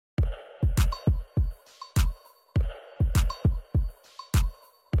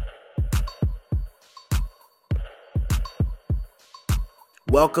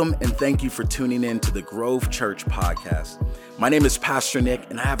Welcome and thank you for tuning in to the Grove Church podcast. My name is Pastor Nick,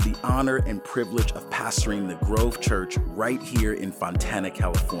 and I have the honor and privilege of pastoring the Grove Church right here in Fontana,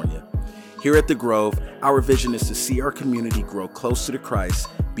 California. Here at the Grove, our vision is to see our community grow closer to Christ,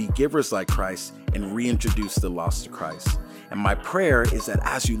 be givers like Christ, and reintroduce the lost to Christ. And my prayer is that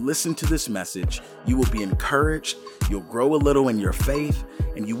as you listen to this message, you will be encouraged, you'll grow a little in your faith,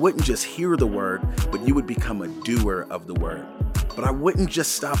 and you wouldn't just hear the word, but you would become a doer of the word. But I wouldn't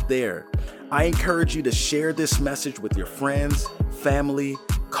just stop there. I encourage you to share this message with your friends, family,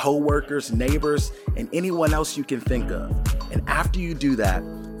 co-workers, neighbors, and anyone else you can think of. And after you do that,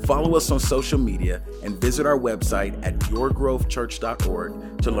 follow us on social media and visit our website at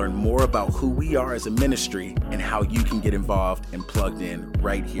yourgrovechurch.org to learn more about who we are as a ministry and how you can get involved and plugged in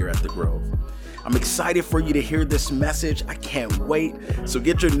right here at the Grove. I'm excited for you to hear this message. I can't wait. So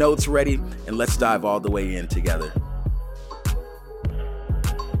get your notes ready and let's dive all the way in together.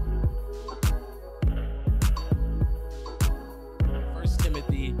 1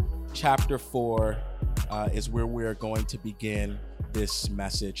 Timothy chapter 4 is where we're going to begin this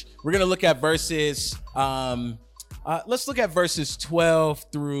message. We're going to look at verses, let's look at verses 12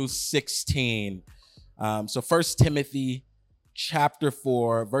 through 16. So 1 Timothy chapter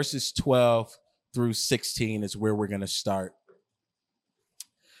 4, verses 12 through 16 is where we're going to start.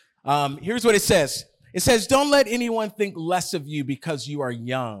 Here's what it says. It says, "Don't let anyone think less of you because you are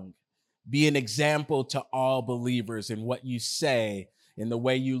young. Be an example to all believers in what you say, in the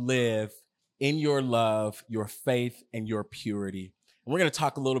way you live, in your love, your faith, and your purity." And we're going to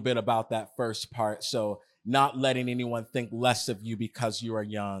talk a little bit about that first part. So not letting anyone think less of you because you are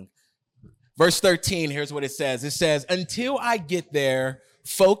young. Verse 13, here's what it says. It says, "Until I get there,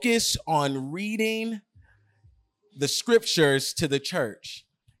 focus on reading the scriptures to the church,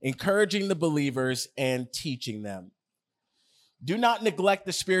 encouraging the believers and teaching them. Do not neglect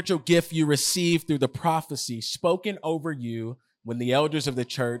the spiritual gift you received through the prophecy spoken over you when the elders of the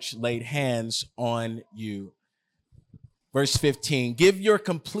church laid hands on you." Verse 15, "Give your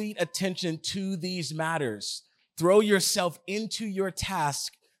complete attention to these matters. Throw yourself into your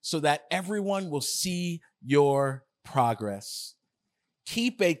task so that everyone will see your progress.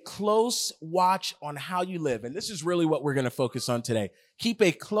 Keep a close watch on how you live." And this is really what we're going to focus on today. Keep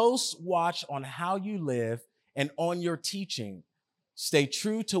a close watch on how you live and on your teaching. Stay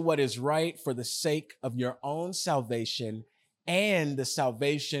true to what is right for the sake of your own salvation and the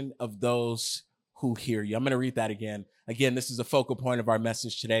salvation of those who hear you. I'm going to read that again. Again, this is a focal point of our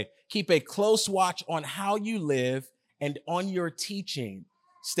message today. Keep a close watch on how you live and on your teaching.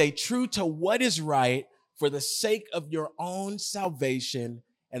 Stay true to what is right for the sake of your own salvation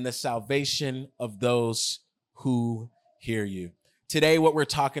and the salvation of those who hear you. Today, what we're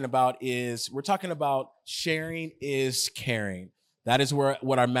talking about is sharing is caring. That is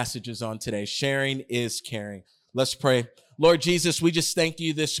what our message is on today. Sharing is caring. Let's pray. Lord Jesus, we just thank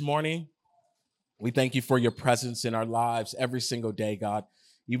you this morning. We thank you for your presence in our lives every single day, God.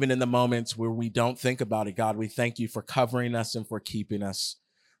 Even in the moments where we don't think about it, God, we thank you for covering us and for keeping us.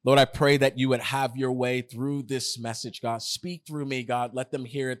 Lord, I pray that you would have your way through this message, God. Speak through me, God. Let them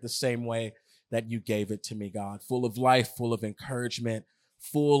hear it the same way that you gave it to me, God. Full of life, full of encouragement,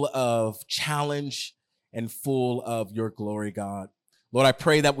 full of challenge, and full of your glory, God. Lord, I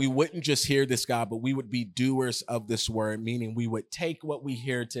pray that we wouldn't just hear this, God, but we would be doers of this word, meaning we would take what we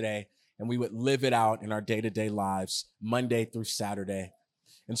hear today and we would live it out in our day-to-day lives, Monday through Saturday.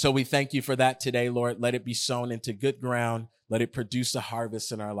 And so we thank you for that today, Lord. Let it be sown into good ground. Let it produce a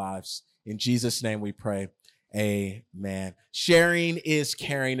harvest in our lives. In Jesus' name we pray. Amen. Sharing is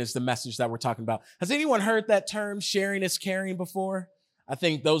caring is the message that we're talking about. Has anyone heard that term, sharing is caring, before? I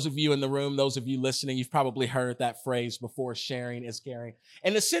think those of you in the room, those of you listening, you've probably heard that phrase before, sharing is caring.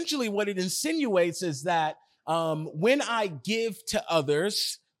 And essentially what it insinuates is that when I give to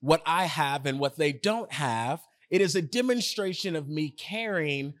others what I have and what they don't have, it is a demonstration of me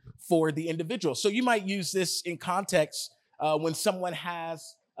caring for the individual. So you might use this in context when someone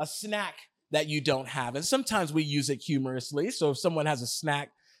has a snack that you don't have. And sometimes we use it humorously. So if someone has a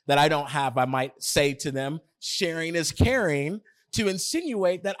snack that I don't have, I might say to them, sharing is caring, to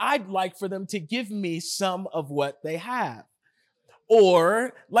insinuate that I'd like for them to give me some of what they have.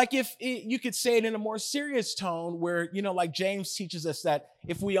 Or like you could say it in a more serious tone where, like James teaches us that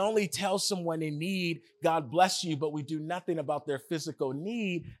if we only tell someone in need, God bless you, but we do nothing about their physical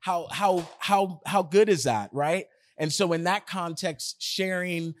need, how good is that, right? And so in that context,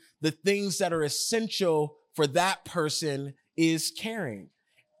 sharing the things that are essential for that person is caring.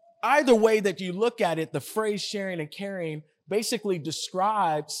 Either way that you look at it, the phrase sharing and caring basically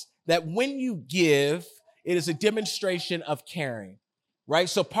describes that when you give, it is a demonstration of caring. right?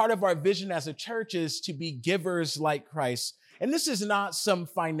 So part of our vision as a church is to be givers like Christ. And this is not some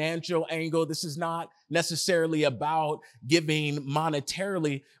financial angle. This is not necessarily about giving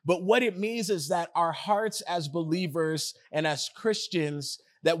monetarily, but what it means is that our hearts as believers and as Christians,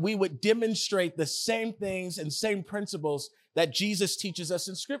 that we would demonstrate the same things and same principles that Jesus teaches us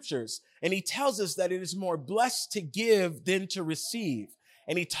in scriptures. And he tells us that it is more blessed to give than to receive.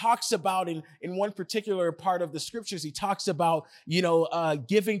 And he talks about in one particular part of the scriptures, he talks about,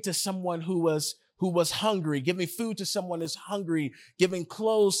 giving to someone who was hungry, giving food to someone who's hungry, giving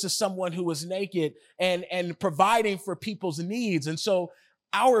clothes to someone who was naked, and providing for people's needs. And so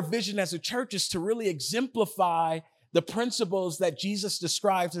our vision as a church is to really exemplify the principles that Jesus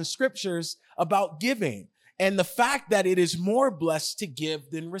describes in scriptures about giving, and the fact that it is more blessed to give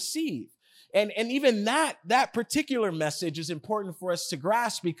than receive. And even that particular message is important for us to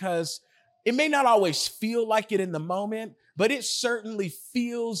grasp, because it may not always feel like it in the moment, but it certainly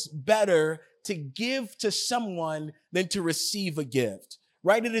feels better to give to someone than to receive a gift,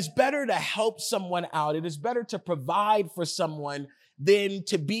 right? It is better to help someone out. It is better to provide for someone than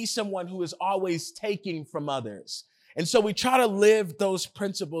to be someone who is always taking from others. And so we try to live those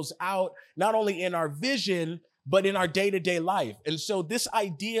principles out, not only in our vision, but in our day-to-day life. And so this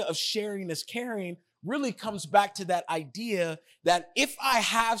idea of sharing is caring really comes back to that idea that if I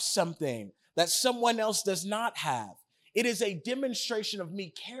have something that someone else does not have, it is a demonstration of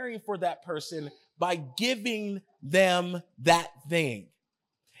me caring for that person by giving them that thing.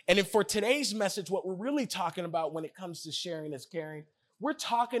 And then for today's message, what we're really talking about when it comes to sharing is caring, we're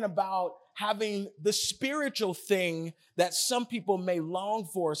talking about having the spiritual thing that some people may long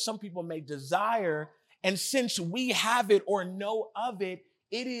for, some people may desire. And since we have it or know of it,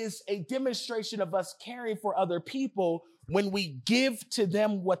 it is a demonstration of us caring for other people when we give to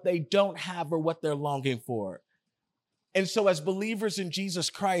them what they don't have or what they're longing for. And so as believers in Jesus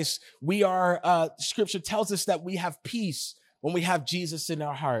Christ, scripture tells us that we have peace when we have Jesus in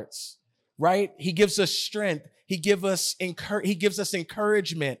our hearts, right? He gives us strength. He gives us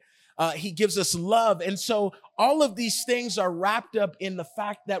encouragement. He gives us love. And so all of these things are wrapped up in the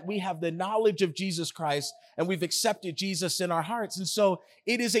fact that we have the knowledge of Jesus Christ and we've accepted Jesus in our hearts. And so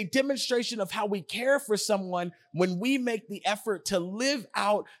it is a demonstration of how we care for someone when we make the effort to live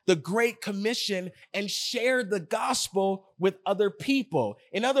out the Great Commission and share the gospel with other people.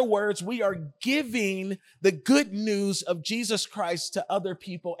 In other words, we are giving the good news of Jesus Christ to other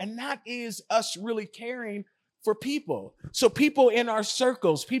people. And that is us really caring for people. So people in our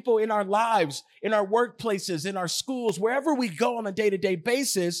circles, people in our lives, in our workplaces, in our schools, wherever we go on a day-to-day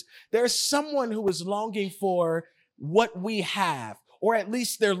basis, there's someone who is longing for what we have, or at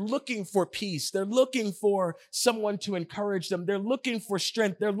least they're looking for peace. They're looking for someone to encourage them. They're looking for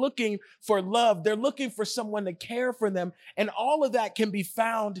strength. They're looking for love. They're looking for someone to care for them. And all of that can be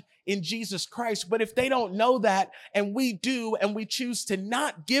found in Jesus Christ. But if they don't know that, and we do, and we choose to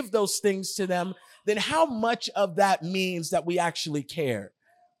not give those things to them, then how much of that means that we actually care?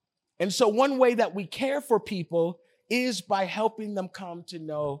 And so one way that we care for people is by helping them come to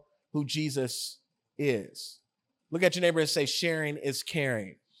know who Jesus is. Look at your neighbor and say, sharing is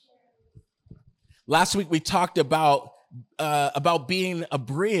caring. Last week, we talked about being a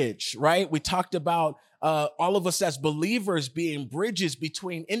bridge, right? We talked about all of us as believers being bridges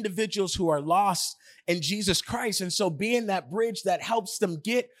between individuals who are lost and Jesus Christ. And so being that bridge that helps them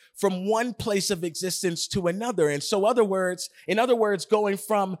get from one place of existence to another. And so in other words, going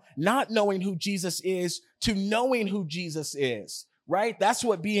from not knowing who Jesus is to knowing who Jesus is, right? That's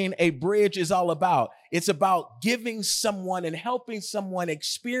what being a bridge is all about. It's about giving someone and helping someone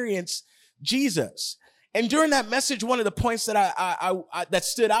experience Jesus. And during that message, one of the points that that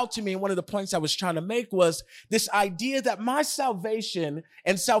stood out to me, and one of the points I was trying to make was this idea that my salvation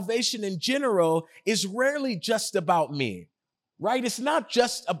and salvation in general is rarely just about me, right? It's not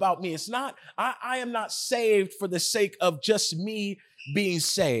just about me. It's not, I am not saved for the sake of just me being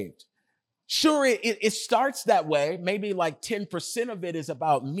saved. Sure, it starts that way. Maybe like 10% of it is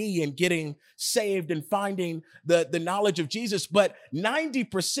about me and getting saved and finding the knowledge of Jesus. But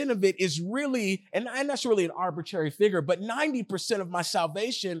 90% of it is really, and that's really an arbitrary figure, but 90% of my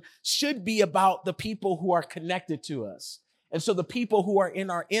salvation should be about the people who are connected to us. And so the people who are in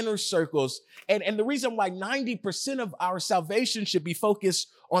our inner circles, and the reason why 90% of our salvation should be focused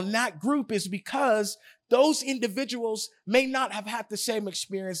on that group is because those individuals may not have had the same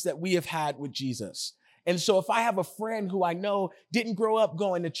experience that we have had with Jesus. And so if I have a friend who I know didn't grow up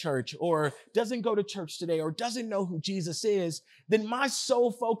going to church or doesn't go to church today or doesn't know who Jesus is, then my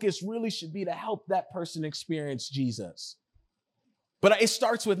sole focus really should be to help that person experience Jesus. But it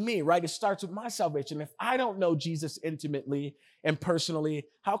starts with me, right? It starts with my salvation. If I don't know Jesus intimately and personally,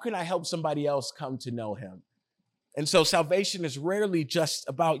 how can I help somebody else come to know him? And so salvation is rarely just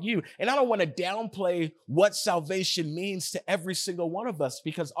about you. And I don't want to downplay what salvation means to every single one of us,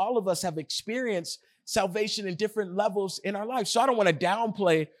 because all of us have experienced salvation in different levels in our life. So I don't want to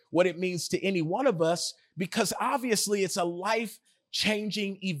downplay what it means to any one of us, because obviously it's a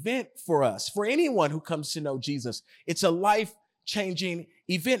life-changing event for us. For anyone who comes to know Jesus, it's a life-changing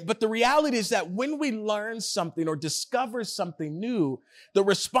event. But the reality is that when we learn something or discover something new, the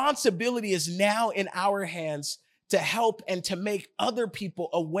responsibility is now in our hands to help and to make other people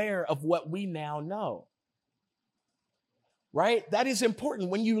aware of what we now know. Right? That is important.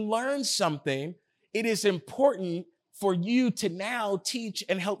 When you learn something, it is important for you to now teach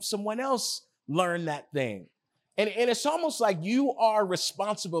and help someone else learn that thing. And it's almost like you are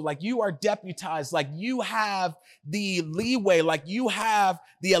responsible, like you are deputized, like you have the leeway, like you have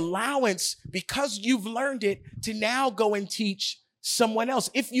the allowance, because you've learned it, to now go and teach someone else.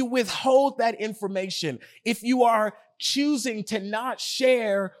 If you withhold that information, if you are choosing to not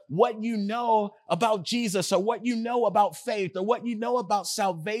share what you know about Jesus or what you know about faith or what you know about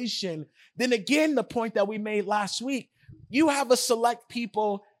salvation, then again, the point that we made last week, you have a select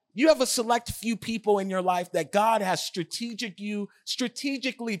few people in your life that God has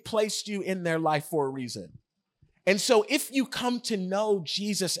strategically placed you in their life for a reason. And so if you come to know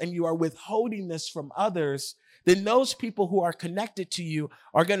Jesus and you are withholding this from others, then those people who are connected to you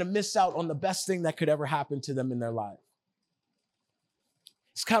are going to miss out on the best thing that could ever happen to them in their life.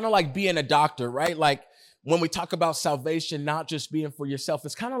 It's kind of like being a doctor, right? Like when we talk about salvation, not just being for yourself,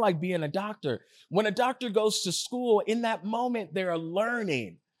 it's kind of like being a doctor. When a doctor goes to school, in that moment, they're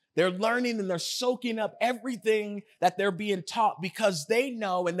learning and they're soaking up everything that they're being taught, because they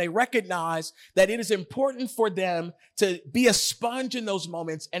know and they recognize that it is important for them to be a sponge in those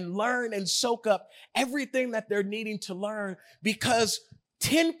moments and learn and soak up everything that they're needing to learn, because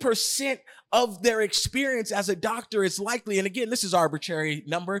 10% of their experience as a doctor is likely, and again, this is arbitrary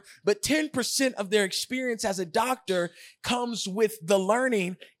number, but 10% of their experience as a doctor comes with the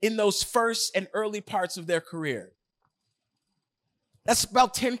learning in those first and early parts of their career. That's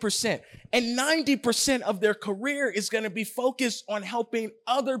about 10%. And 90% of their career is going to be focused on helping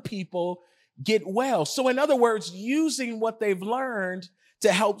other people get well. So in other words, using what they've learned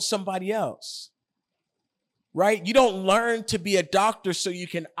to help somebody else. Right? You don't learn to be a doctor so you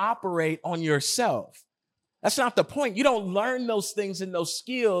can operate on yourself. That's not the point. You don't learn those things and those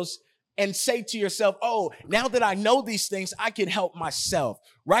skills and say to yourself, oh, now that I know these things, I can help myself,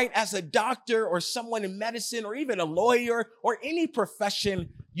 right? As a doctor or someone in medicine or even a lawyer or any profession,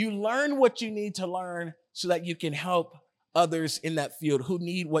 you learn what you need to learn so that you can help others in that field who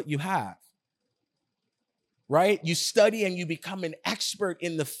need what you have, right? You study and you become an expert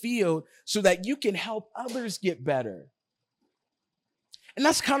in the field so that you can help others get better. And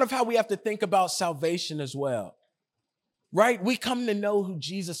that's kind of how we have to think about salvation as well. Right? We come to know who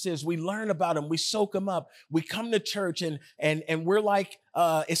Jesus is. We learn about him. We soak him up. We come to church and we're like,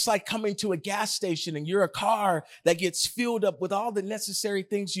 it's like coming to a gas station and you're a car that gets filled up with all the necessary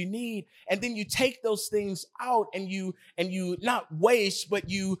things you need. And then you take those things out and you not waste, but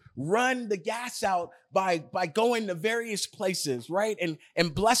you run the gas out by going to various places, right?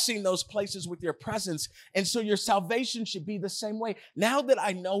 And blessing those places with your presence. And so your salvation should be the same way. Now that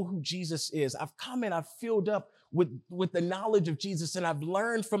I know who Jesus is, I've come and I've filled up with the knowledge of Jesus, and I've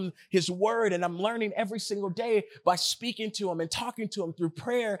learned from his word, and I'm learning every single day by speaking to him and talking to him through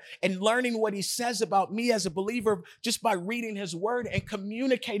prayer and learning what he says about me as a believer just by reading his word and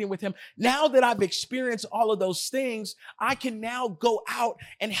communicating with him. Now that I've experienced all of those things, I can now go out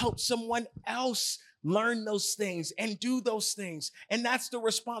and help someone else learn those things and do those things. And that's the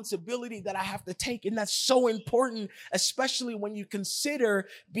responsibility that I have to take. And that's so important, especially when you consider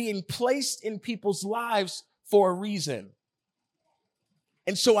being placed in people's lives for a reason.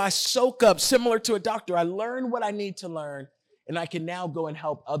 And so I soak up, similar to a doctor, I learn what I need to learn, and I can now go and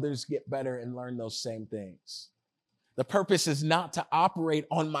help others get better and learn those same things. The purpose is not to operate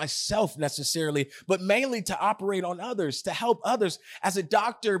on myself necessarily, but mainly to operate on others, to help others. As a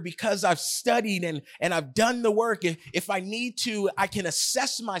doctor, because I've studied and I've done the work, if I need to, I can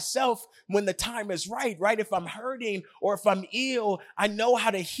assess myself when the time is right? If I'm hurting or if I'm ill, I know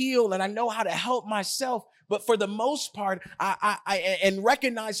how to heal and I know how to help myself. But for the most part, and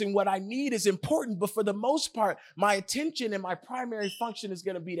recognizing what I need is important. But for the most part, my attention and my primary function is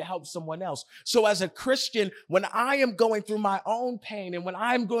going to be to help someone else. So as a Christian, when I am going through my own pain and when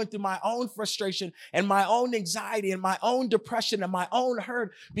I'm going through my own frustration and my own anxiety and my own depression and my own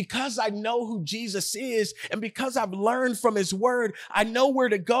hurt, because I know who Jesus is and because I've learned from his word, I know where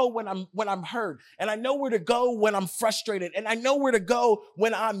to go when I'm hurt, and I know where to go when I'm frustrated, and I know where to go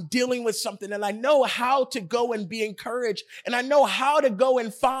when I'm dealing with something, and I know how to go and be encouraged, and I know how to go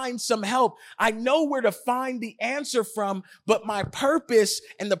and find some help. I know where to find the answer from, but my purpose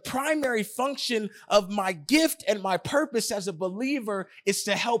and the primary function of my gift and my purpose as a believer is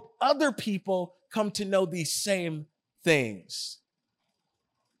to help other people come to know these same things.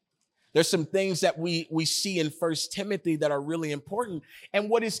 There's some things that we see in 1 Timothy that are really important. And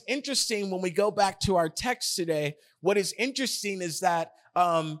what is interesting when we go back to our text today, what is interesting is that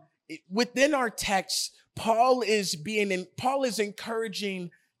within our text, Paul is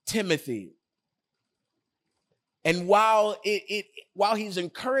encouraging Timothy. And while he's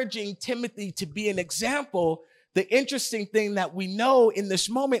encouraging Timothy to be an example, the interesting thing that we know in this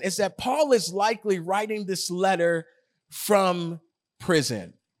moment is that Paul is likely writing this letter from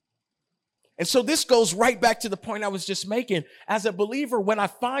prison. And so this goes right back to the point I was just making. As a believer, when I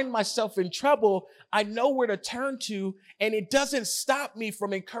find myself in trouble, I know where to turn to, and it doesn't stop me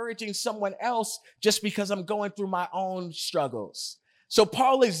from encouraging someone else just because I'm going through my own struggles. So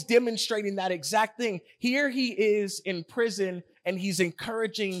Paul is demonstrating that exact thing. Here he is in prison, and he's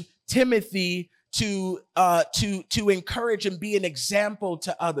encouraging Timothy to encourage and be an example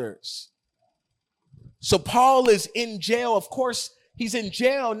to others. So Paul is in jail. Of course, he's in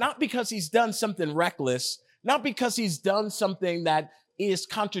jail not because he's done something reckless, not because he's done something that is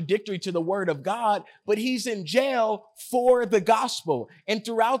contradictory to the word of God, but he's in jail for the gospel. And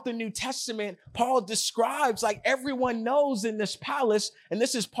throughout the New Testament, Paul describes, like, everyone knows in this palace, and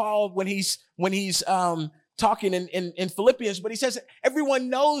this is Paul when he's talking in Philippians, but he says, everyone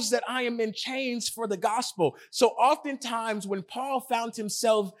knows that I am in chains for the gospel. So oftentimes when Paul found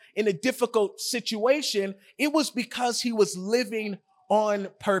himself in a difficult situation, it was because he was living on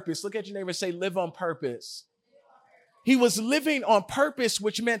purpose. Look at your neighbor and say, live on purpose. He was living on purpose,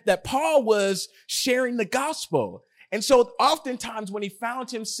 which meant that Paul was sharing the gospel. And so oftentimes when he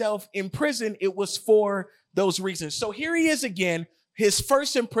found himself in prison, it was for those reasons. So here he is again, his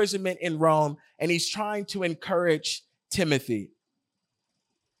first imprisonment in Rome, and he's trying to encourage Timothy.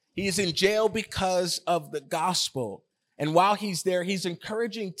 He is in jail because of the gospel. And while he's there, he's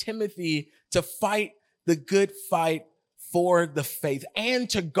encouraging Timothy to fight the good fight for the faith and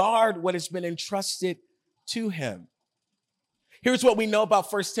to guard what has been entrusted to him. Here's what we know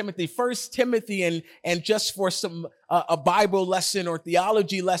about 1 Timothy. 1 Timothy, and just for a Bible lesson or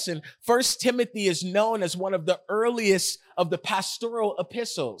theology lesson, 1 Timothy is known as one of the earliest of the pastoral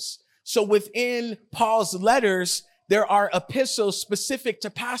epistles. So within Paul's letters, there are epistles specific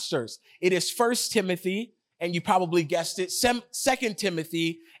to pastors. It is 1 Timothy, and you probably guessed it, 2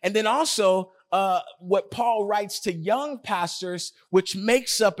 Timothy, and then also what Paul writes to young pastors, which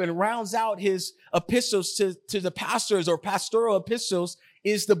makes up and rounds out his epistles to the pastors or pastoral epistles,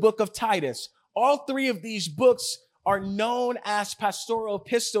 is the book of Titus. All three of these books are known as pastoral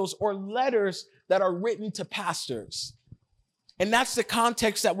epistles or letters that are written to pastors. And that's the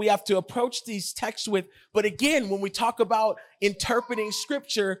context that we have to approach these texts with. But again, when we talk about interpreting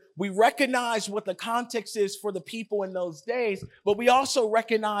scripture, we recognize what the context is for the people in those days, but we also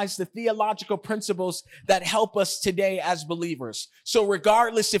recognize the theological principles that help us today as believers. So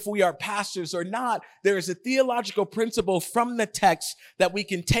regardless if we are pastors or not, there is a theological principle from the text that we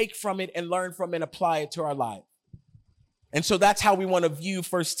can take from it and learn from and apply it to our life. And so that's how we want to view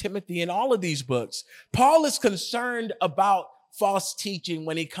 1 Timothy and all of these books. Paul is concerned about false teaching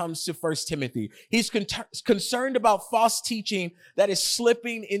when he comes to 1 Timothy. He's concerned about false teaching that is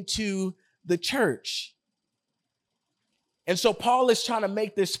slipping into the church. And so Paul is trying to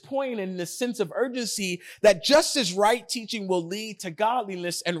make this point in the sense of urgency that just as right teaching will lead to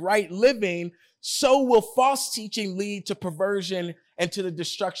godliness and right living, so will false teaching lead to perversion and to the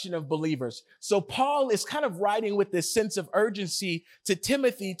destruction of believers. So Paul is kind of writing with this sense of urgency to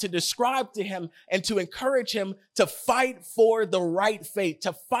Timothy to describe to him and to encourage him to fight for the right faith,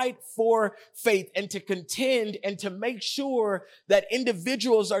 to fight for faith and to contend and to make sure that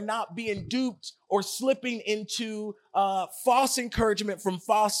individuals are not being duped or slipping into false encouragement from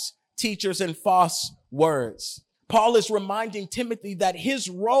false teachers and false words. Paul is reminding Timothy that his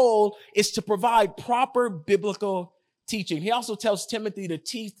role is to provide proper biblical teaching. He also tells Timothy to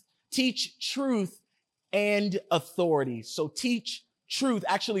teach truth and authority. So teach truth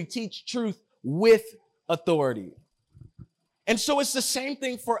with authority. And so it's the same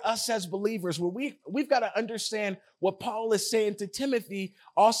thing for us as believers, where we've got to understand what Paul is saying to Timothy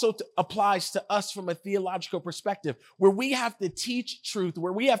also applies to us from a theological perspective, where we have to teach truth,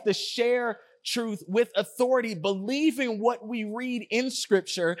 where we have to share truth with authority, believing what we read in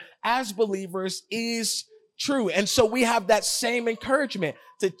scripture as believers is true. And so we have that same encouragement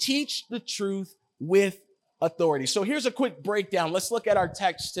to teach the truth with authority. So here's a quick breakdown. Let's look at our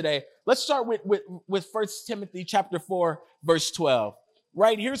text today. Let's start with 1 Timothy chapter 4, verse 12.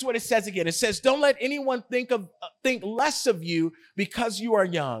 Right? Here's what it says again. It says, don't let anyone think less of you because you are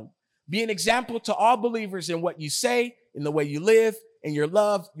young. Be an example to all believers in what you say, in the way you live, in your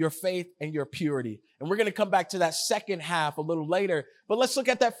love, your faith, and your purity. And we're going to come back to that second half a little later. But let's look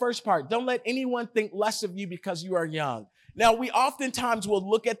at that first part. Don't let anyone think less of you because you are young. Now, we oftentimes will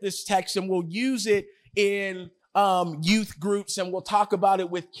look at this text and we'll use it in youth groups, and we'll talk about it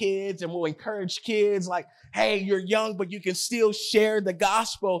with kids, and we'll encourage kids like, hey, you're young, but you can still share the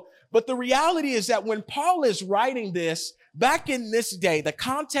gospel. But the reality is that when Paul is writing this, back in this day, the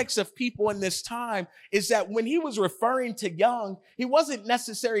context of people in this time is that when he was referring to young, he wasn't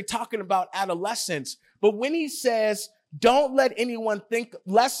necessarily talking about adolescence. But when he says, don't let anyone think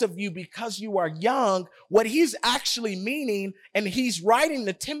less of you because you are young, what he's actually meaning, and he's writing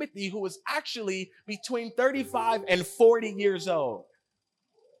to Timothy, who is actually between 35 and 40 years old.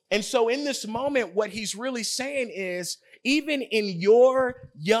 And so in this moment, what he's really saying is, even in your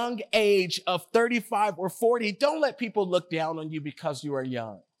young age of 35 or 40, don't let people look down on you because you are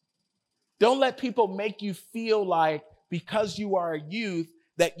young. Don't let people make you feel like because you are a youth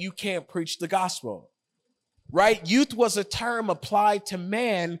that you can't preach the gospel. Right? Youth was a term applied to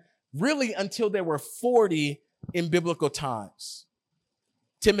men really until they were 40 in biblical times.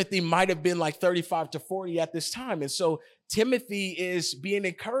 Timothy might have been like 35 to 40 at this time. And so Timothy is being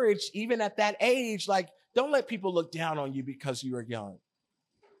encouraged even at that age, like, don't let people look down on you because you are young.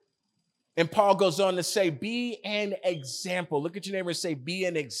 And Paul goes on to say, be an example. Look at your neighbor and say, be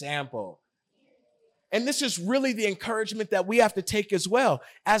an example. And this is really the encouragement that we have to take as well.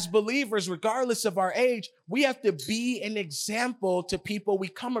 As believers, regardless of our age, we have to be an example to people we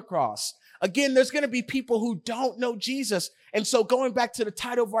come across. Again, there's going to be people who don't know Jesus. And so going back to the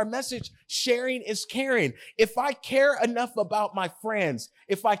title of our message, sharing is caring. If I care enough about my friends,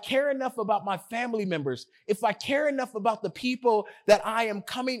 if I care enough about my family members, if I care enough about the people that I am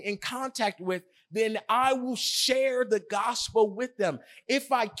coming in contact with, then I will share the gospel with them.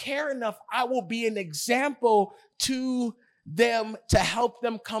 If I care enough, I will be an example to them to help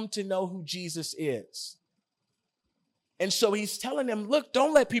them come to know who Jesus is. And so he's telling them, look,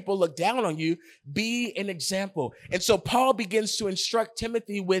 don't let people look down on you. Be an example. And so Paul begins to instruct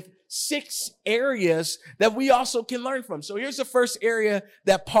Timothy with 6 areas that we also can learn from. So here's the first area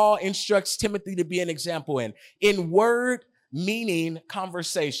that Paul instructs Timothy to be an example in word, meaning,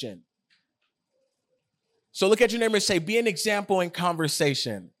 conversation. So look at your neighbor and say, be an example in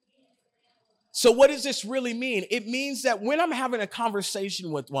conversation. So what does this really mean? It means that when I'm having a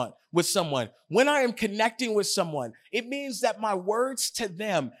conversation with someone, when I am connecting with someone, it means that my words to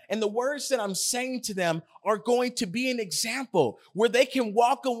them and the words that I'm saying to them are going to be an example where they can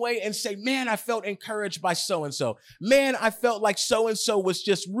walk away and say, man, I felt encouraged by so-and-so. Man, I felt like so-and-so was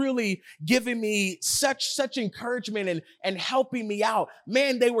just really giving me such encouragement and helping me out.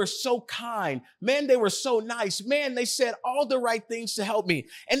 Man, they were so kind. Man, they were so nice. Man, they said all the right things to help me.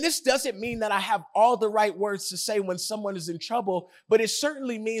 And this doesn't mean that I have all the right words to say when someone is in trouble, but it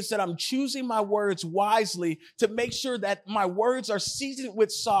certainly means that I'm choosing my words wisely to make sure that my words are seasoned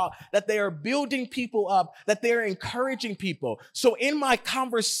with salt, that they are building people up, that they're encouraging people. So in my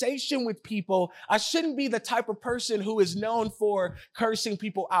conversation with people, I shouldn't be the type of person who is known for cursing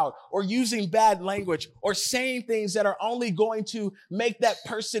people out or using bad language or saying things that are only going to make that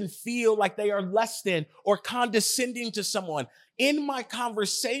person feel like they are less than or condescending to someone. In my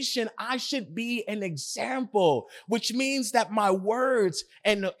conversation, I should be an example, which means that my words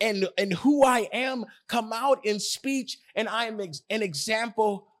and who I am come out in speech, and I am an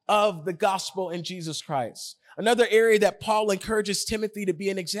example of the gospel in Jesus Christ. Another area that Paul encourages Timothy to be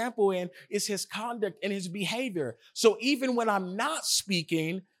an example in is his conduct and his behavior. So even when I'm not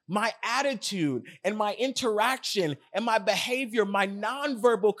speaking, my attitude and my interaction and my behavior, my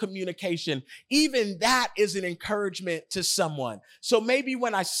nonverbal communication, even that is an encouragement to someone. So maybe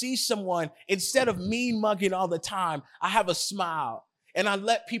when I see someone, instead of mean mugging all the time, I have a smile. And I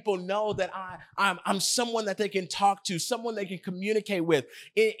let people know that I'm someone that they can talk to, someone they can communicate with.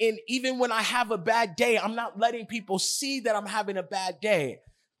 And even when I have a bad day, I'm not letting people see that I'm having a bad day.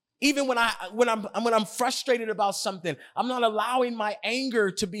 Even when I'm frustrated about something, I'm not allowing my anger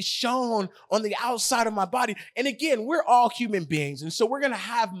to be shown on the outside of my body. And again, we're all human beings. And so we're going to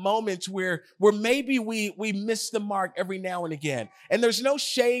have moments where maybe we miss the mark every now and again. And there's no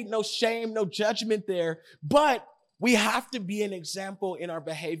shade, no shame, no judgment there. But we have to be an example in our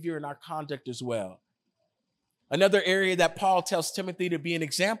behavior and our conduct as well. Another area that Paul tells Timothy to be an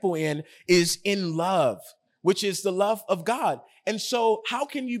example in is in love, which is the love of God. And so how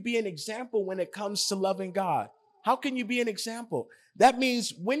can you be an example when it comes to loving God? How can you be an example? That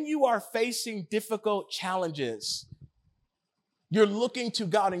means when you are facing difficult challenges, you're looking to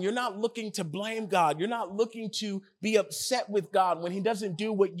God and you're not looking to blame God. You're not looking to be upset with God when he doesn't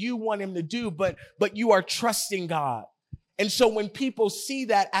do what you want him to do, but you are trusting God. And so when people see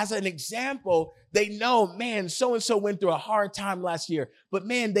that as an example, they know, man, so-and-so went through a hard time last year, but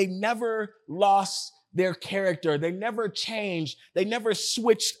man, they never lost their character. They never changed. They never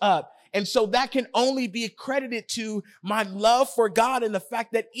switched up. And so that can only be credited to my love for God and the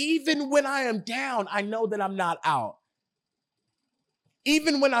fact that even when I am down, I know that I'm not out.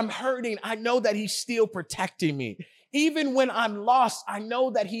 Even when I'm hurting, I know that he's still protecting me. Even when I'm lost, I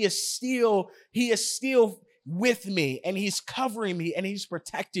know that he is still with me and he's covering me and he's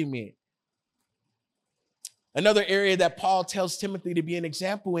protecting me. Another area that Paul tells Timothy to be an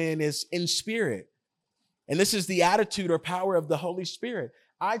example in is in spirit. And this is the attitude or power of the Holy Spirit.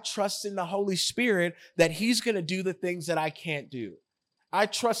 I trust in the Holy Spirit that he's going to do the things that I can't do. I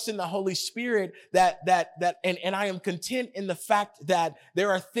trust in the Holy Spirit and I am content in the fact that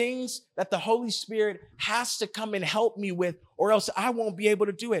there are things that the Holy Spirit has to come and help me with, or else I won't be able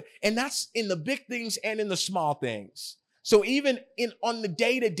to do it. And that's in the big things and in the small things. So even on the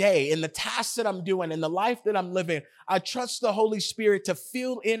day-to-day, in the tasks that I'm doing, in the life that I'm living, I trust the Holy Spirit to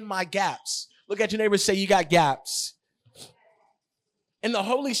fill in my gaps. Look at your neighbor and say, you got gaps. And the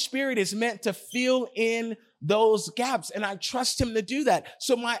Holy Spirit is meant to fill in those gaps. And I trust him to do that.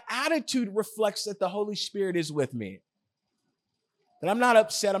 So my attitude reflects that the Holy Spirit is with me. That I'm not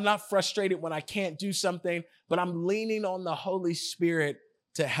upset. I'm not frustrated when I can't do something, but I'm leaning on the Holy Spirit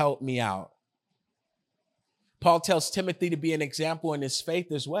to help me out. Paul tells Timothy to be an example in his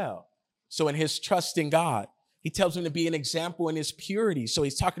faith as well. So in his trust in God. He tells him to be an example in his purity. So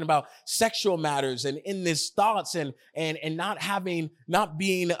he's talking about sexual matters and in his thoughts and not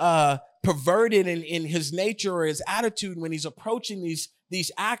being perverted in his nature or his attitude when he's approaching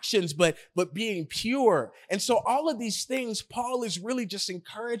these actions, but being pure. And so all of these things, Paul is really just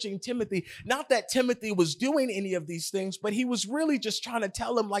encouraging Timothy. Not that Timothy was doing any of these things, but he was really just trying to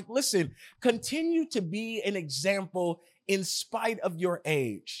tell him, like, listen, continue to be an example in spite of your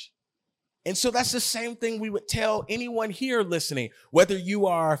age. And so that's the same thing we would tell anyone here listening, whether you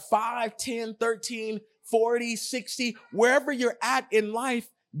are 5, 10, 13, 40, 60, wherever you're at in life,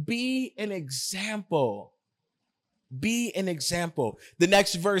 be an example. Be an example. The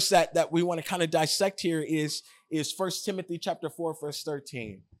next verse that we want to kind of dissect here is 1 Timothy chapter 4, verse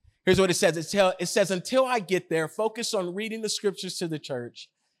 13. Here's what it says. It says, until I get there, focus on reading the scriptures to the church,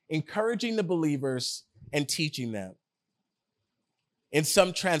 encouraging the believers, and teaching them. In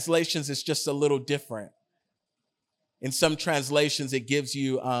some translations, it's just a little different. In some translations, it gives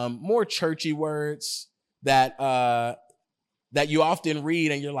you more churchy words that you often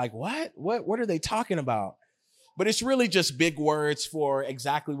read and you're like, what are they talking about? But it's really just big words for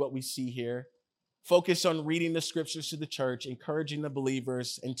exactly what we see here. Focus on reading the scriptures to the church, encouraging the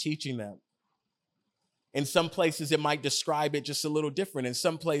believers, and teaching them. In some places, it might describe it just a little different. In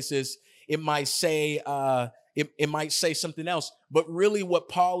some places, it might say something else. But really what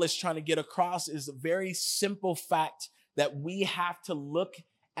Paul is trying to get across is a very simple fact that we have to look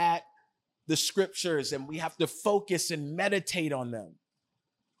at the scriptures and we have to focus and meditate on them.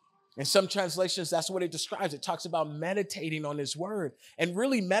 In some translations, that's what it describes. It talks about meditating on his word. And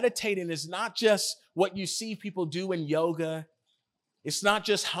really meditating is not just what you see people do in yoga. It's not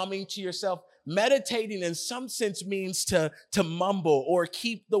just humming to yourself. Meditating in some sense means to mumble or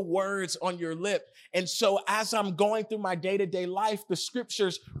keep the words on your lip. And so as I'm going through my day-to-day life, the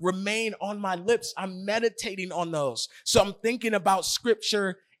scriptures remain on my lips. I'm meditating on those. So I'm thinking about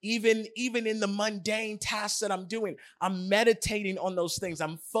scripture even in the mundane tasks that I'm doing. I'm meditating on those things.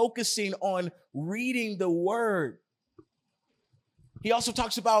 I'm focusing on reading the word. He also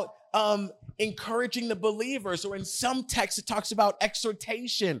talks about encouraging the believers, or in some texts, it talks about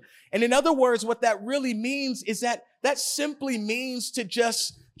exhortation. And in other words, what that really means is that simply means to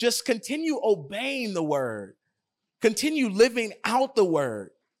just continue obeying the word, continue living out the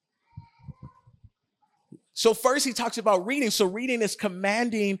word. So first he talks about reading. So reading is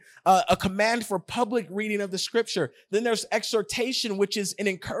commanding, a command for public reading of the scripture. Then there's exhortation, which is an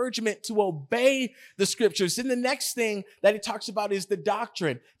encouragement to obey the scriptures. Then the next thing that he talks about is the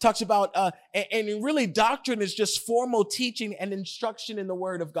doctrine. Talks about, and really doctrine is just formal teaching and instruction in the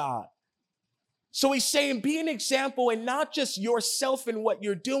word of God. So he's saying, be an example, and not just yourself in what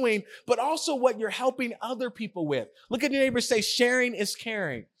you're doing, but also what you're helping other people with. Look at your neighbor, say, sharing is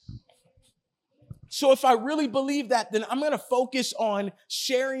caring. So if I really believe that, then I'm going to focus on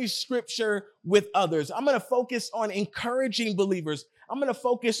sharing scripture with others. I'm going to focus on encouraging believers. I'm going to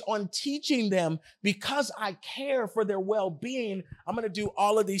focus on teaching them because I care for their well-being. I'm going to do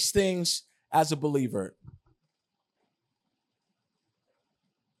all of these things as a believer.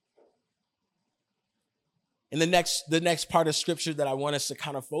 And the next part of scripture that I want us to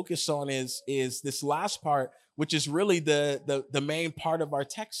kind of focus on is this last part, which is really the main part of our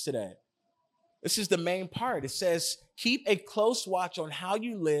text today. This is the main part. It says, keep a close watch on how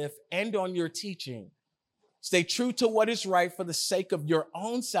you live and on your teaching. Stay true to what is right for the sake of your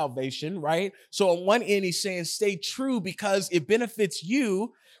own salvation, right? So on one end, he's saying stay true because it benefits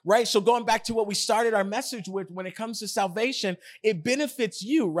you, right? So going back to what we started our message with, when it comes to salvation, it benefits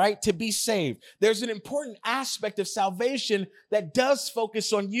you, right? To be saved. There's an important aspect of salvation that does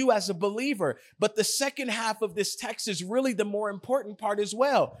focus on you as a believer. But the second half of this text is really the more important part as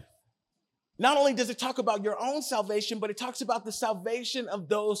well. Not only does it talk about your own salvation, but it talks about the salvation of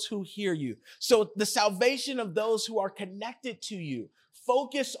those who hear you. So the salvation of those who are connected to you.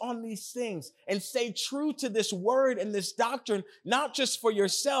 Focus on these things and stay true to this word and this doctrine, not just for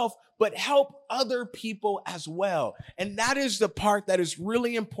yourself, but help other people as well. And that is the part that is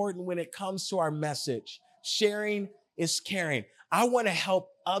really important when it comes to our message. Sharing is caring. I want to help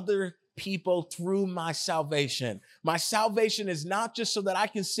other people through my salvation. My salvation is not just so that I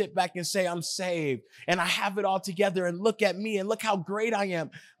can sit back and say I'm saved and I have it all together and look at me and look how great I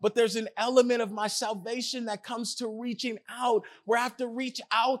am. But there's an element of my salvation that comes to reaching out, where I have to reach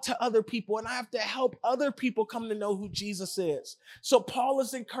out to other people and I have to help other people come to know who Jesus is. So Paul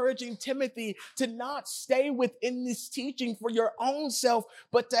is encouraging Timothy to not stay within this teaching for your own self,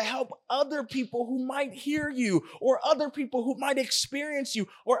 but to help other people who might hear you, or other people who might experience you,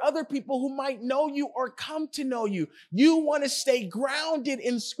 or other people who might know you or come to know you. You want to stay grounded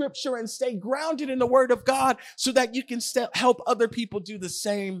in scripture and stay grounded in the word of God so that you can help other people do the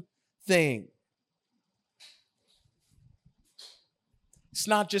same thing. It's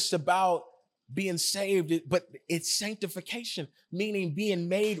not just about being saved, but it's sanctification, meaning being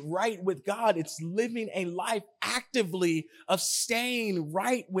made right with God. It's living a life actively of staying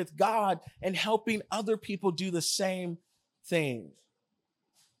right with God and helping other people do the same thing.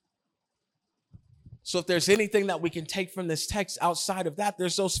 So if there's anything that we can take from this text outside of that,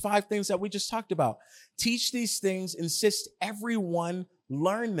 there's those 5 things that we just talked about. Teach these things, insist everyone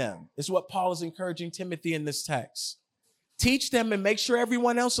learn them, is what Paul is encouraging Timothy in this text. Teach them and make sure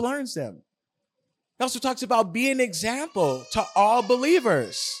everyone else learns them. He also talks about be an example to all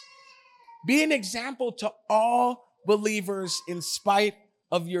believers. Be an example to all believers in spite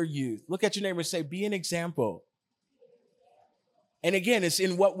of your youth. Look at your neighbor and say, be an example. And again, it's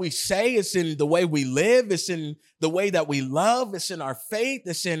in what we say, it's in the way we live, it's in the way that we love, it's in our faith,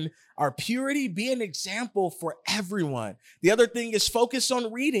 it's in our purity. Be an example for everyone. The other thing is focus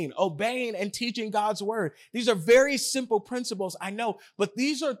on reading, obeying, and teaching God's word. These are very simple principles, I know, but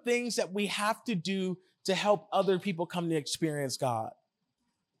these are things that we have to do to help other people come to experience God.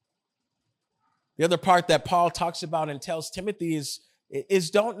 The other part that Paul talks about and tells Timothy is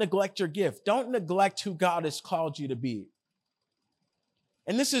don't neglect your gift. Don't neglect who God has called you to be.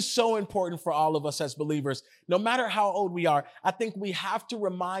 And this is so important for all of us as believers. No matter how old we are, I think we have to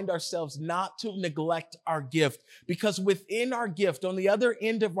remind ourselves not to neglect our gift, because within our gift, on the other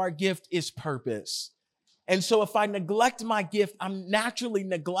end of our gift, is purpose. And so if I neglect my gift, I'm naturally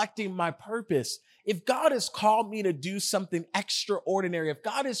neglecting my purpose. If God has called me to do something extraordinary, if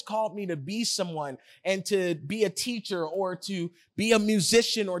God has called me to be someone and to be a teacher or to be a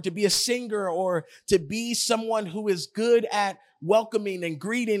musician or to be a singer or to be someone who is good at welcoming and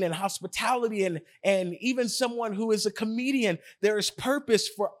greeting and hospitality and even someone who is a comedian, there is purpose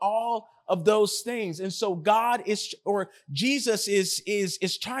for all of those things. And so God is, or Jesus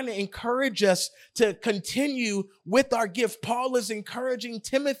is trying to encourage us to continue with our gift. Paul is encouraging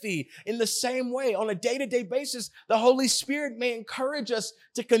Timothy in the same way. On a day-to-day basis, the Holy Spirit may encourage us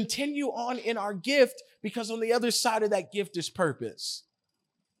to continue on in our gift, because on the other side of that gift is purpose.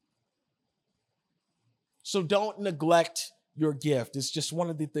 So don't neglect your gift. It's just one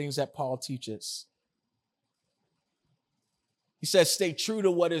of the things that Paul teaches. He says, stay true to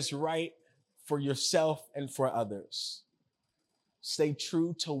what is right for yourself and for others. Stay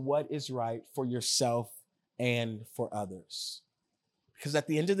true to what is right for yourself and for others. Because at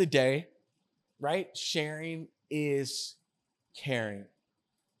the end of the day, right, sharing is caring.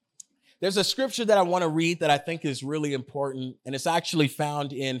 There's a scripture that I want to read that I think is really important, and it's actually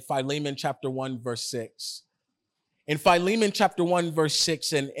found in Philemon chapter 1, verse 6. In Philemon chapter 1, verse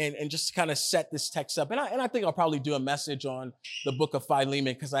 6, and just to kind of set this text up, and I think I'll probably do a message on the book of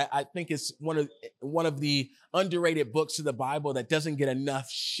Philemon because I think it's one of the underrated books of the Bible that doesn't get enough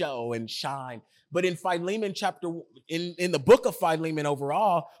show and shine. But in Philemon in the book of Philemon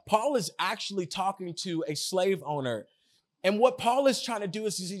overall, Paul is actually talking to a slave owner. And what Paul is trying to do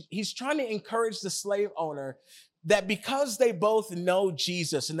is he's trying to encourage the slave owner that because they both know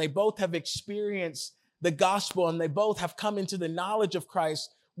Jesus and they both have experienced the gospel and they both have come into the knowledge of Christ,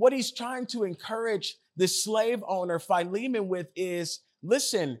 what he's trying to encourage the slave owner, Philemon, with is,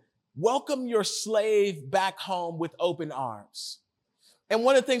 listen, welcome your slave back home with open arms. And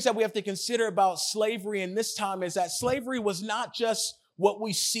one of the things that we have to consider about slavery in this time is that slavery was not just what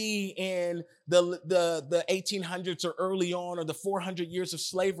we see in the 1800s or early on, or the 400 years of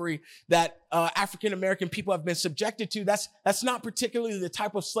slavery that African-American people have been subjected to. That's not particularly the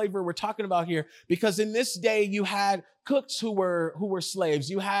type of slavery we're talking about here, because in this day you had cooks who were slaves.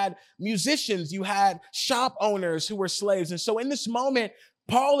 You had musicians, you had shop owners who were slaves. And so in this moment,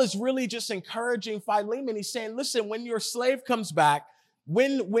 Paul is really just encouraging Philemon. He's saying, listen, when your slave comes back,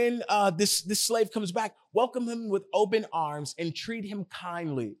 when this slave comes back, welcome him with open arms and treat him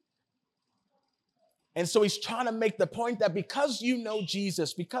kindly. And so he's trying to make the point that because you know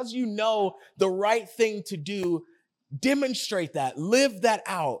Jesus, because you know the right thing to do, demonstrate that, live that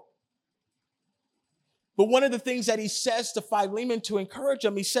out. But one of the things that he says to Philemon to encourage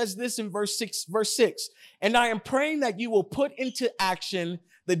him, he says this in verse 6, and I am praying that you will put into action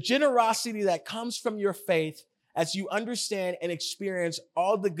the generosity that comes from your faith as you understand and experience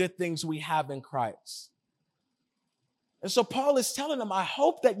all the good things we have in Christ. And so Paul is telling them, I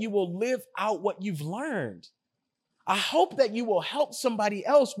hope that you will live out what you've learned. I hope that you will help somebody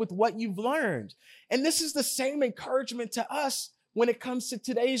else with what you've learned. And this is the same encouragement to us when it comes to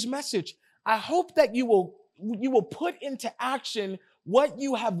today's message. I hope that you will put into action what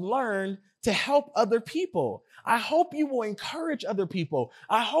you have learned to help other people. I hope you will encourage other people.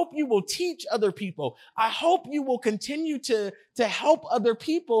 I hope you will teach other people. I hope you will continue to help other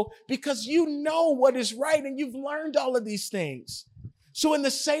people because you know what is right and you've learned all of these things. So in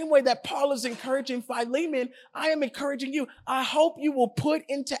the same way that Paul is encouraging Philemon, I am encouraging you. I hope you will put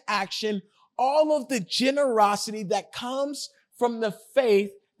into action all of the generosity that comes from the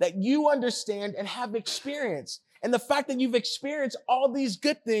faith that you understand and have experienced. And the fact that you've experienced all these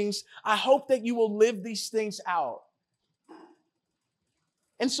good things, I hope that you will live these things out.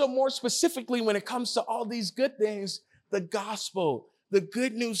 And so more specifically, when it comes to all these good things, the gospel, the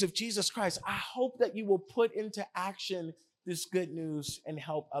good news of Jesus Christ, I hope that you will put into action this good news and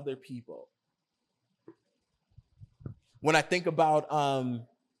help other people. When I think about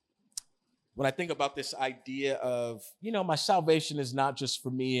this idea of, my salvation is not just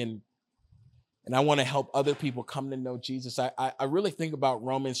for me and I want to help other people come to know Jesus, I really think about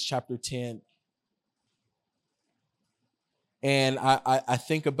Romans chapter 10. And I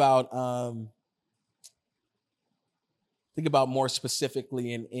think about more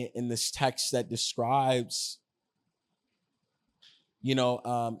specifically in this text that describes,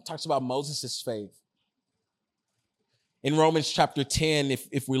 talks about Moses' faith. In Romans chapter 10,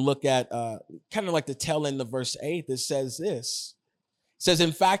 if we look at kind of like the tail end of verse 8, it says this. It says,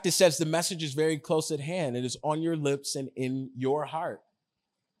 in fact, it says the message is very close at hand. It is on your lips and in your heart.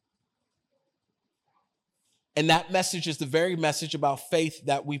 And that message is the very message about faith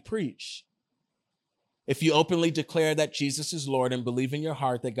that we preach. If you openly declare that Jesus is Lord and believe in your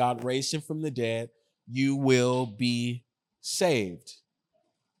heart that God raised him from the dead, you will be saved.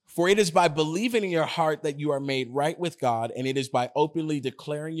 For it is by believing in your heart that you are made right with God, and it is by openly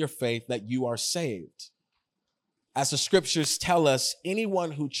declaring your faith that you are saved. As the scriptures tell us,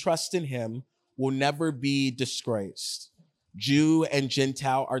 anyone who trusts in him will never be disgraced. Jew and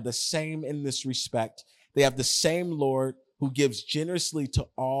Gentile are the same in this respect. They have the same Lord who gives generously to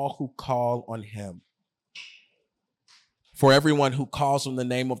all who call on him. For everyone who calls on the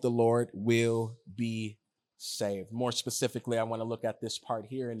name of the Lord will be saved. More specifically, I want to look at this part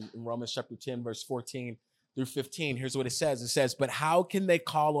here in Romans chapter 10, verse 14 through 15. Here's what it says. It says, but how can they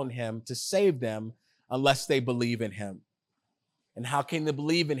call on him to save them unless they believe in him? And how can they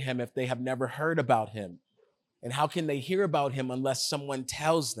believe in him if they have never heard about him? And how can they hear about him unless someone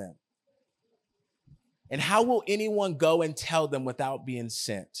tells them? And how will anyone go and tell them without being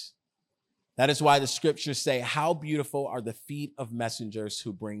sent? That is why the scriptures say, how beautiful are the feet of messengers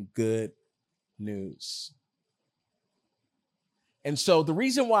who bring good news. And so the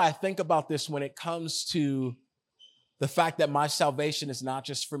reason why I think about this when it comes to the fact that my salvation is not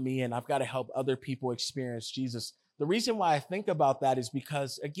just for me and I've got to help other people experience Jesus, the reason why I think about that is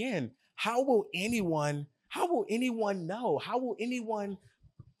because, again, how will anyone know? How will anyone,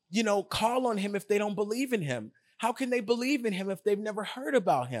 call on him if they don't believe in him? How can they believe in him if they've never heard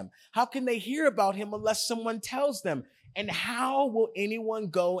about him? How can they hear about him unless someone tells them? And how will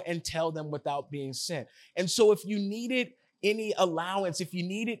anyone go and tell them without being sent? And so if you needed any allowance, if you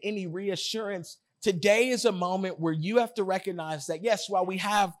needed any reassurance, today is a moment where you have to recognize that, yes, while we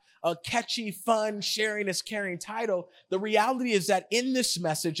have a catchy, fun, sharing is caring title, the reality is that in this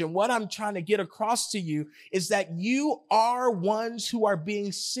message, and what I'm trying to get across to you, is that you are ones who are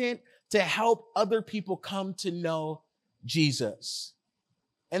being sent to help other people come to know Jesus.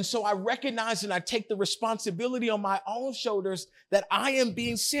 And so I recognize and I take the responsibility on my own shoulders that I am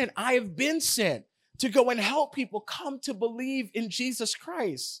being sent. I have been sent to go and help people come to believe in Jesus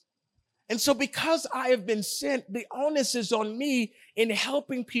Christ. And so because I have been sent, the onus is on me in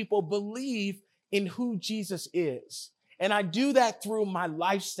helping people believe in who Jesus is. And I do that through my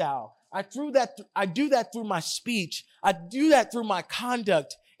lifestyle. I do that through my speech. I do that through my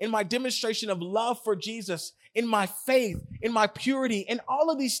conduct, in my demonstration of love for Jesus, in my faith, in my purity, in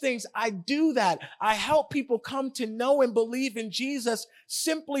all of these things. I do that. I help people come to know and believe in Jesus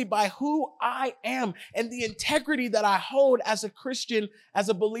simply by who I am and the integrity that I hold as a Christian, as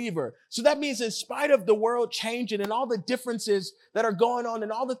a believer. So that means in spite of the world changing and all the differences that are going on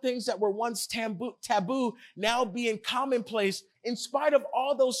and all the things that were once taboo now being commonplace, in spite of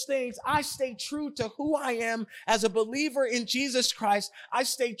all those things, I stay true to who I am as a believer in Jesus Christ. I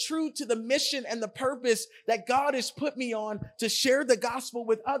stay true to the mission and the purpose that God has put me on to share the gospel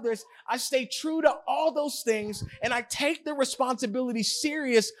with others. I stay true to all those things, and I take the responsibility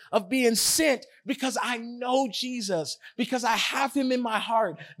serious of being sent because I know Jesus, because I have him in my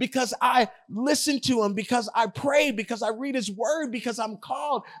heart, because I listen to him, because I pray, because I read his word, because I'm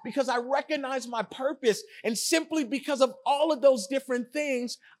called, because I recognize my purpose. And simply because of all of those different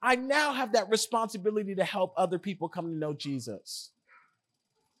things, I now have that responsibility to help other people come to know Jesus.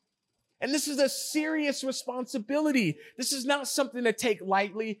 And this is a serious responsibility. This is not something to take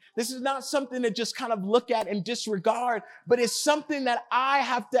lightly. This is not something to just kind of look at and disregard, but it's something that I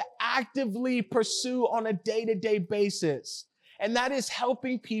have to actively pursue on a day-to-day basis. And that is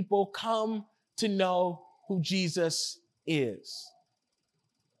helping people come to know who Jesus is.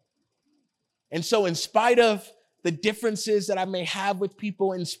 And so in spite of the differences that I may have with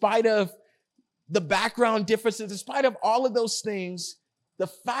people, in spite of the background differences, in spite of all of those things, the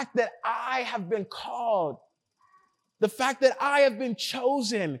fact that I have been called, the fact that I have been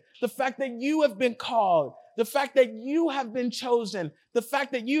chosen, the fact that you have been called, the fact that you have been chosen, the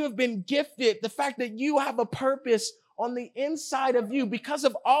fact that you have been gifted, the fact that you have a purpose on the inside of you, because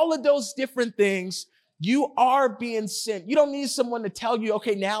of all of those different things, you are being sent. You don't need someone to tell you,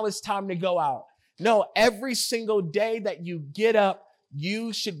 okay, now it's time to go out. No, every single day that you get up,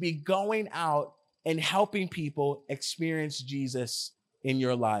 you should be going out and helping people experience Jesus in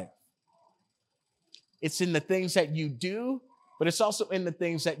your life. It's in the things that you do, but it's also in the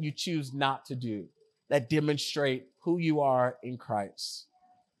things that you choose not to do that demonstrate who you are in Christ.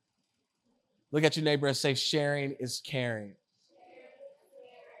 Look at your neighbor and say, sharing is caring.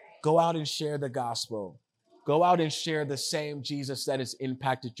 Go out and share the gospel. Go out and share the same Jesus that has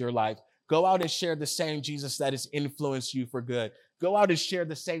impacted your life. Go out and share the same Jesus that has influenced you for good. Go out and share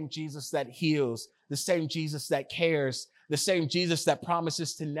the same Jesus that heals, the same Jesus that cares, the same Jesus that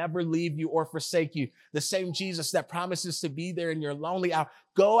promises to never leave you or forsake you, the same Jesus that promises to be there in your lonely hour.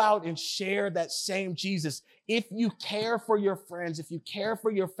 Go out and share that same Jesus. If you care for your friends, if you care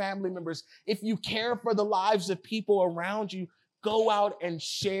for your family members, if you care for the lives of people around you, go out and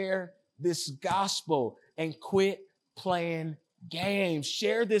share this gospel and quit playing games.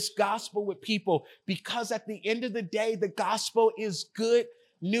 Share this gospel with people, because at the end of the day, the gospel is good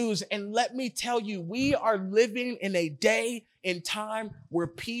news. And let me tell you, we are living in a day and time where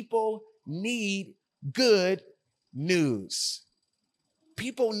people need good news.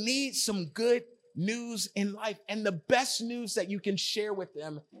 People need some good news in life. And the best news that you can share with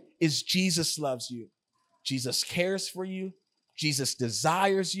them is Jesus loves you. Jesus cares for you. Jesus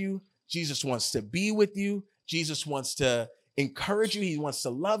desires you. Jesus wants to be with you. Jesus wants to encourage you. He wants to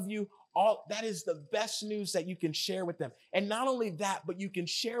love you. All that is the best news that you can share with them. And not only that, but you can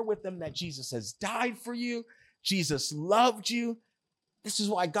share with them that Jesus has died for you. Jesus loved you. This is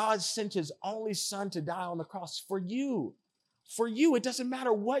why God sent his only son to die on the cross for you. For you. It doesn't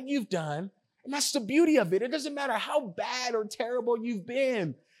matter what you've done. And that's the beauty of it. It doesn't matter how bad or terrible you've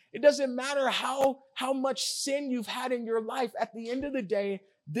been. It doesn't matter how much sin you've had in your life. At the end of the day,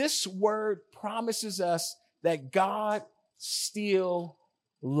 this word promises us that God still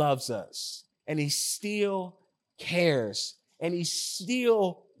loves us, and he still cares, and he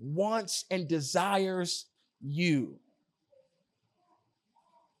still wants and desires you.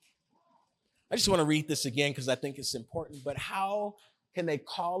 I just want to read this again because I think it's important. But how can they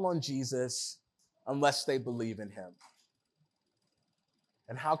call on Jesus unless they believe in him?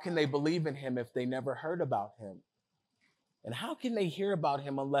 And how can they believe in him if they never heard about him? And how can they hear about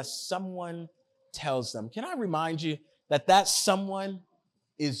him unless someone tells them? Can I remind you that someone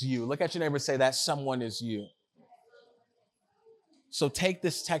is you? Look at your neighbor and say, that someone is you. So take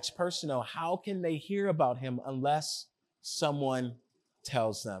this text personal. How can they hear about him unless someone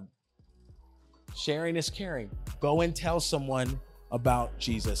tells them? Sharing is caring. Go and tell someone about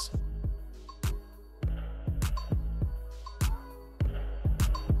Jesus.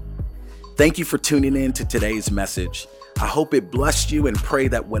 Thank you for tuning in to today's message. I hope it blessed you and pray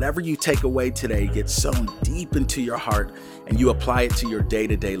that whatever you take away today gets sown deep into your heart and you apply it to your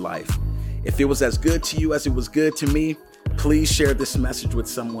day-to-day life. If it was as good to you as it was good to me, please share this message with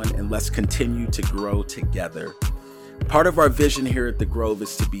someone and let's continue to grow together. Part of our vision here at The Grove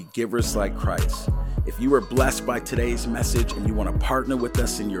is to be givers like Christ. If you were blessed by today's message and you want to partner with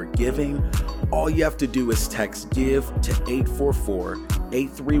us in your giving, all you have to do is text GIVE to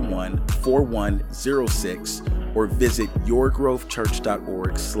 844-831-4106 or visit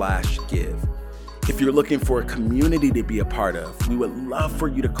yourgrovechurch.org/give. If you're looking for a community to be a part of, we would love for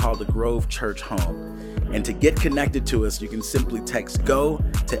you to call the Grove Church home. And to get connected to us, you can simply text GO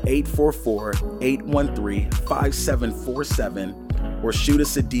to 844-813-5747 or shoot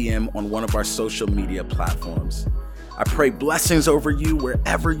us a DM on one of our social media platforms. I pray blessings over you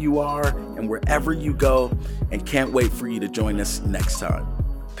wherever you are and wherever you go, and can't wait for you to join us next time.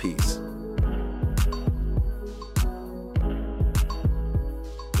 Peace.